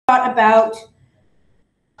thought about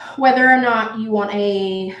whether or not you want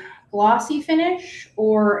a glossy finish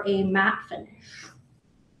or a matte finish?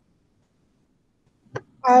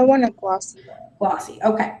 I want a glossy one. Glossy,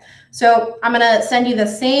 okay. So I'm gonna send you the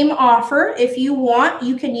same offer. If you want,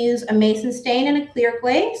 you can use a mason stain and a clear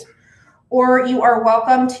glaze, or you are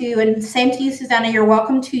welcome to, and same to you, Susanna, you're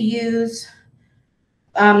welcome to use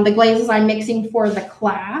the glazes I'm mixing for the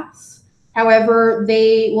class. However,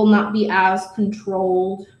 they will not be as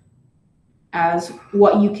controlled as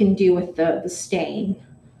what you can do with the stain.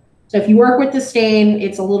 So if you work with the stain,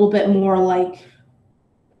 it's a little bit more like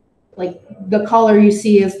the color you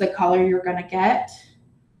see is the color you're gonna get.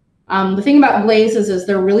 The thing about glazes is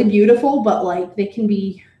they're really beautiful, but like they can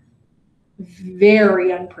be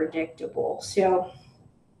very unpredictable. So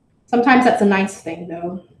sometimes that's a nice thing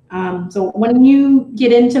though. So when you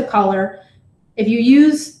get into color, if you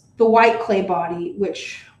use the white clay body,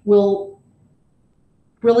 which will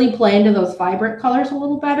really play into those vibrant colors a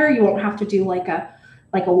little better, you won't have to do like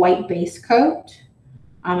a white base coat.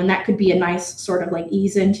 And that could be a nice sort of like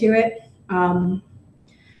ease into it.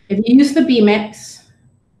 If you use the B mix,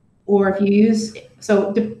 or if you use,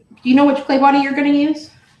 so do you know which clay body you're going to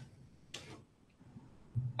use?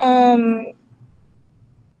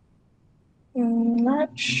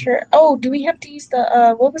 Not sure. Oh, do we have to use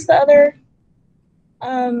the what was the other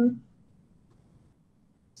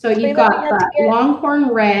so you've got that Longhorn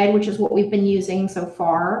Red, which is what we've been using so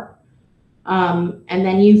far. And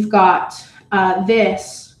then you've got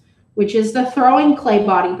this, which is the throwing clay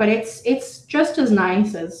body, but it's just as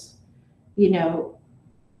nice as, you know,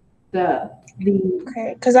 the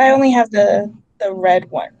okay, because I only have the red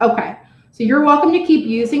one. Okay, so you're welcome to keep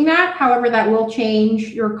using that. However, that will change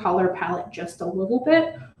your color palette just a little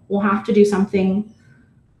bit. We'll have to do something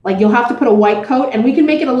like you'll have to put a white coat, and we can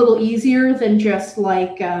make it a little easier than just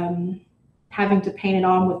like having to paint it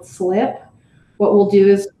on with slip. What we'll do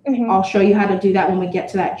is I'll show you how to do that when we get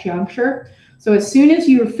to that juncture. So as soon as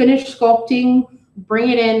you finish sculpting, bring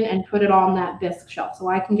it in and put it on that bisque shelf. So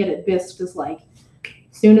I can get it bisqued as like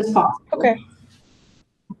soon as possible. Okay.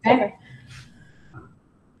 Okay.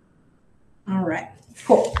 All right,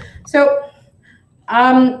 cool. So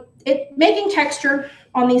making texture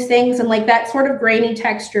on these things and like that sort of grainy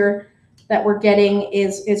texture that we're getting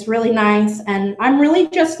is really nice. And I'm really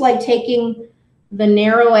just like taking the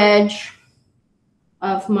narrow edge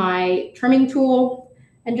of my trimming tool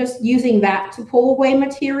and just using that to pull away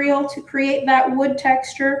material to create that wood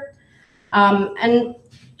texture. And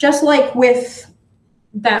just like with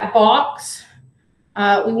that box,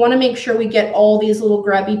 we want to make sure we get all these little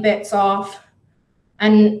grubby bits off,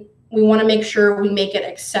 and we want to make sure we make it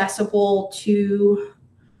accessible to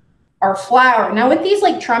our flower. Now with these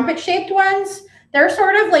like trumpet shaped ones, they're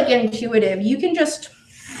sort of like intuitive. You can just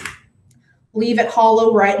leave it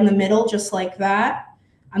hollow right in the middle, just like that.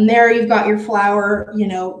 And there you've got your flower, you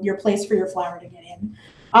know, your place for your flower to get in.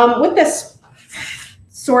 With this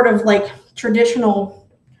sort of like traditional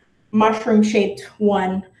mushroom shaped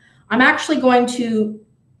one, I'm actually going to,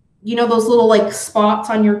 you know, those little like spots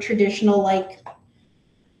on your traditional, like,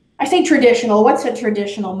 I say traditional, what's a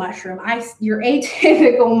traditional mushroom? Your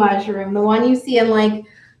atypical mushroom, the one you see in like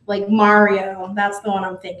Mario, that's the one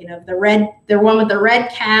I'm thinking of. The one with the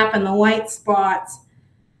red cap and the white spots.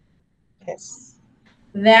 Yes.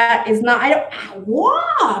 That is not,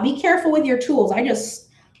 wow, be careful with your tools. I just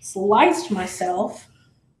sliced myself.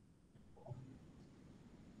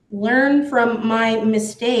 Learn from my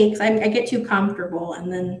mistakes. I get too comfortable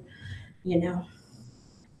and then, you know,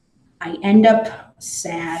 I end up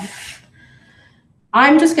sad.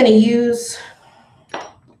 I'm just going to use,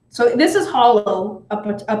 so this is hollow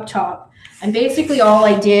up top. And basically all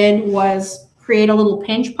I did was create a little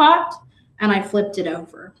pinch pot and I flipped it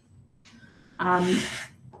over. And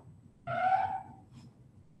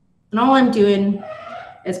all I'm doing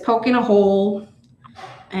is poking a hole,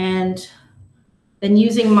 and then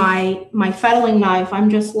using my fettling knife,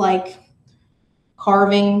 I'm just like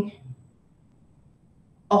carving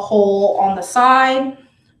a hole on the side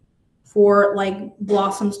for like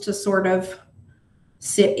blossoms to sort of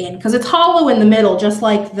sit in, because it's hollow in the middle, just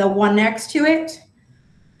like the one next to it,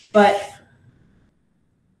 but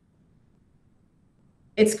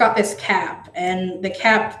it's got this cap, and the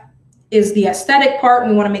cap is the aesthetic part.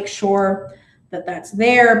 We want to make sure that that's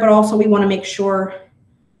there, but also we want to make sure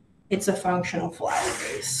it's a functional flower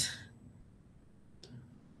base.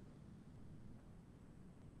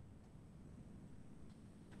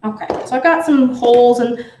 Okay, so I've got some holes,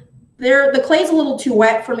 and the clay's a little too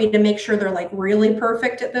wet for me to make sure they're like really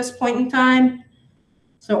perfect at this point in time.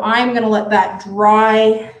 So I'm going to let that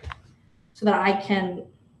dry so that I can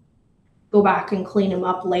go back and clean them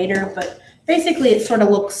up later. But basically it sort of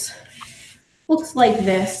looks like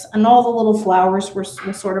this, and all the little flowers will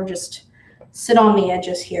sort of just sit on the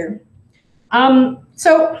edges here.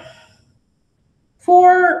 So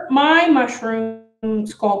for my mushroom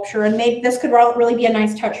sculpture, and maybe this could really be a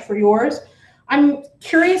nice touch for yours, I'm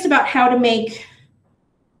curious about how to make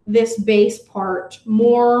this base part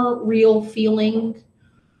more real feeling,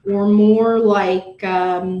 or more like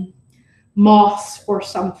moss or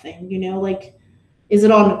something, you know, like, is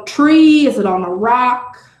it on a tree? Is it on a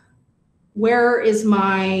rock? Where is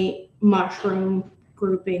my mushroom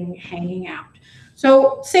grouping hanging out?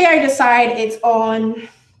 So say I decide it's on,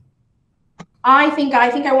 I think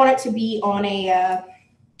I want it to be on a,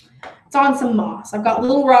 it's on some moss. I've got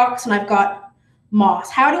little rocks and I've got moss.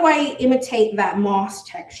 How do I imitate that moss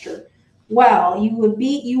texture? Well, you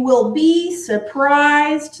will be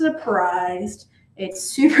surprised. It's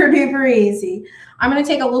super duper easy. I'm going to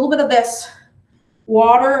take a little bit of this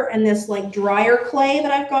water and this like drier clay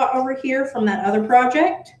that I've got over here from that other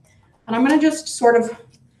project, and I'm going to just sort of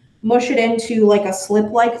mush it into like a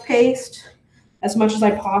slip-like paste as much as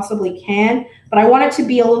I possibly can, but I want it to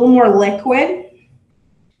be a little more liquid,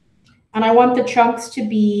 and I want the chunks to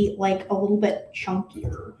be like a little bit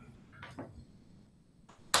chunkier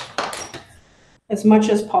as much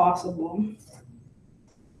as possible.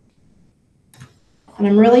 And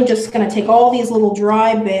I'm really just going to take all these little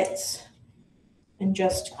dry bits and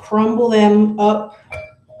just crumble them up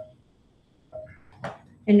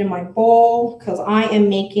into my bowl, because I am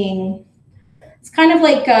making, it's kind of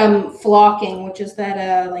like flocking, which is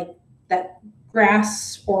that like that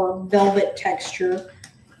grass or velvet texture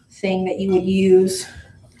thing that you would use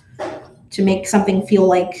to make something feel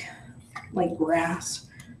like grass.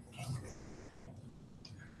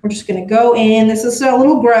 We're just going to go in. This is a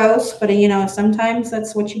little gross, but you know, sometimes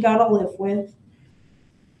that's what you got to live with.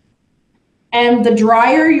 And the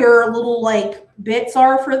drier your little like bits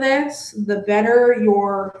are for this, the better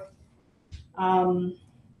your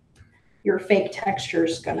fake texture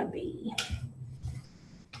is going to be.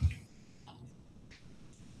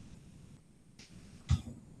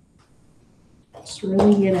 Just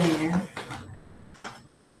really get in there.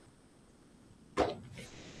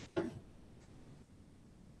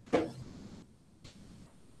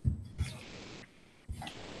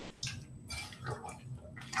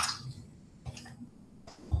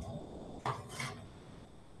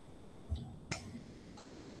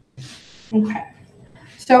 Okay,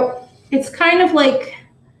 so it's kind of like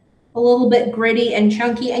a little bit gritty and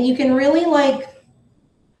chunky, and you can really like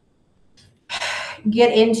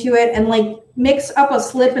get into it and like mix up a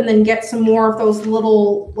slip and then get some more of those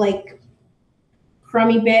little like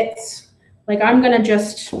crummy bits. Like I'm gonna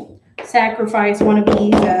just sacrifice one of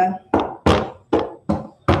these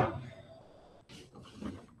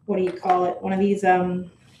what do you call it, one of these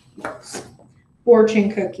fortune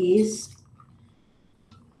cookies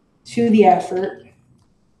to the effort.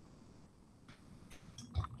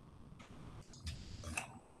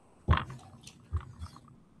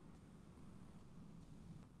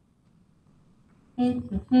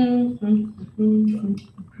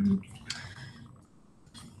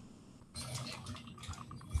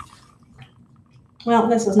 Well,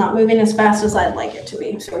 this is not moving as fast as I'd like it to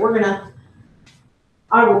be, so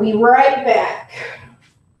I will be right back.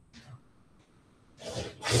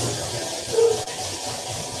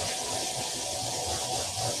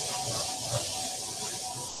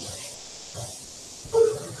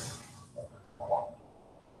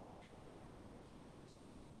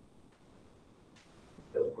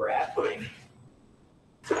 Go grab mine.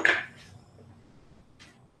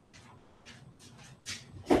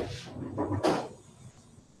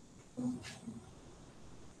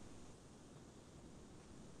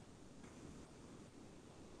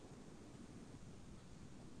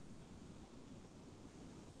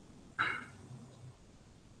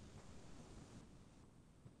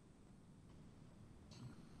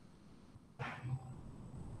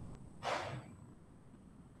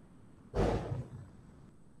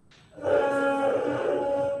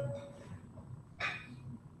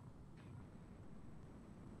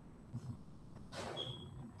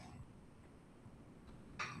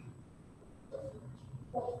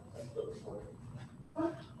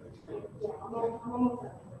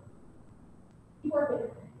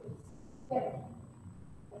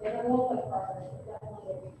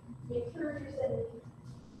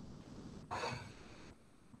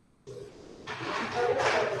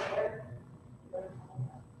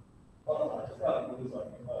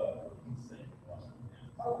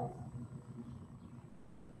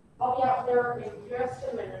 I'll be out there in just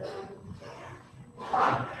a minute.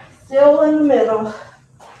 Still in the middle.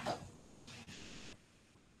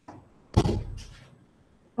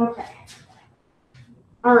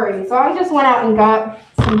 Alrighty, so I just went out and got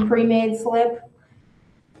some pre-made slip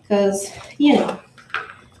because, you know,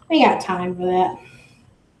 I got time for that.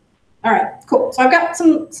 All right, cool. So I've got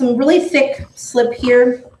some really thick slip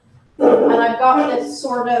here, and I've got this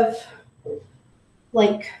sort of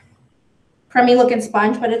like crummy looking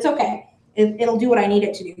sponge, but it's okay. It'll do what I need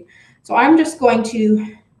it to do. So I'm just going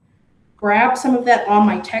to grab some of that on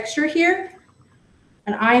my texture here,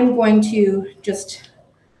 and I'm going to just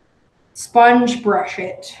sponge brush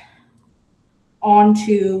it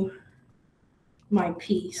onto my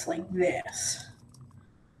piece like this.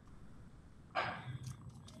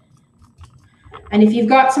 And if you've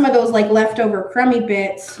got some of those like leftover crummy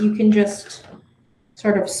bits, you can just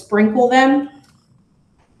sort of sprinkle them.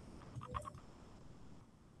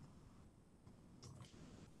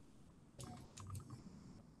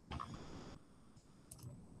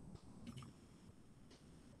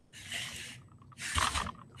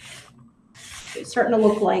 It's starting to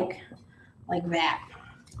look like that.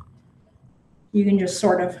 You can just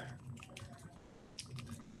sort of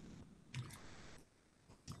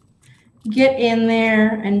get in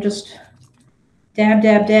there and just dab,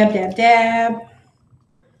 dab, dab, dab, dab.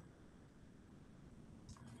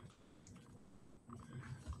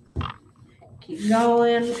 Keep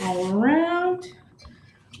going all around.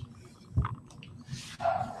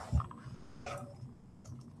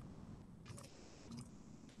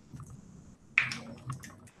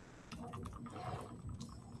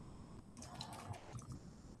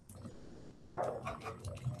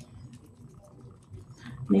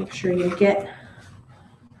 Make sure you get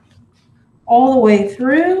all the way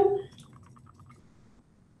through.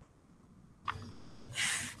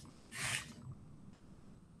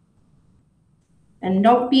 And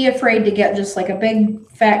don't be afraid to get just like a big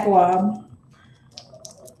fat glob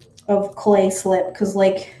of clay slip, because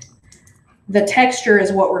like the texture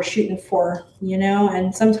is what we're shooting for, you know,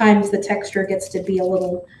 and sometimes the texture gets to be a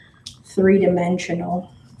little three-dimensional.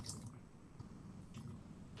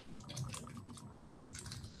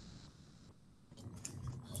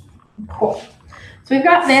 Cool. So we've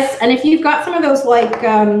got this, and if you've got some of those like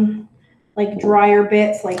drier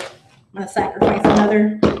bits, like I'm gonna sacrifice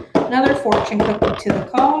another fortune cookie to the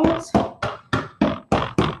cause.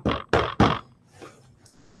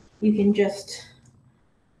 You can just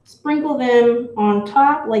sprinkle them on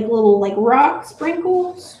top like little like rock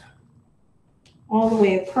sprinkles all the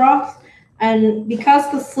way across. And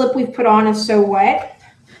because the slip we've put on is so wet,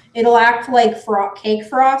 it'll act like cake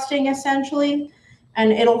frosting essentially,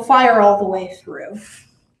 and it'll fire all the way through.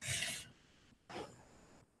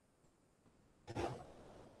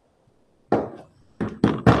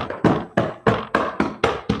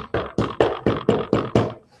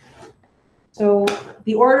 So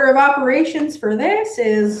the order of operations for this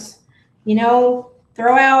is, you know,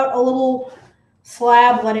 throw out a little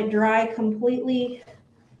slab, let it dry completely,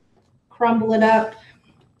 crumble it up,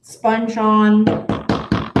 sponge on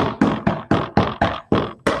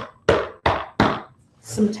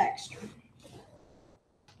some texture.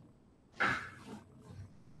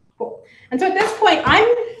 Cool. And so at this point,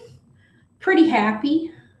 I'm pretty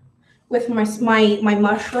happy with my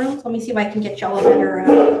mushrooms. Let me see if I can get y'all a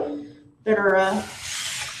better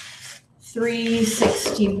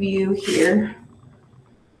 360 view here.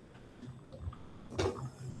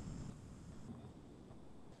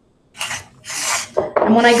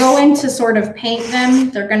 And when I go in to sort of paint them,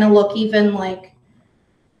 they're going to look even like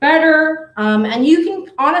better. And you can,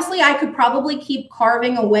 honestly, I could probably keep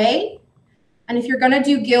carving away. And if you're going to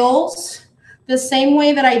do gills, the same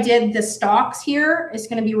way that I did the stalks here is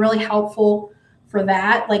going to be really helpful for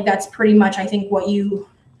that. Like that's pretty much, I think, what you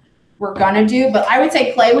were going to do. But I would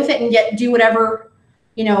say play with it and do whatever,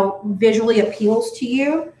 you know, visually appeals to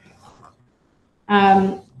you.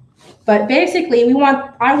 But basically,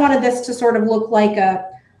 I wanted this to sort of look like a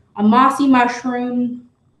mossy mushroom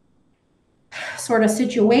sort of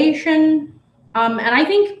situation. And I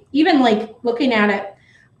think even like looking at it,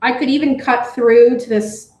 I could even cut through to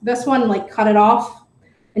this one, like cut it off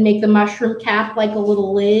and make the mushroom cap like a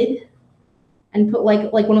little lid and put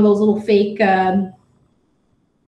like one of those little fake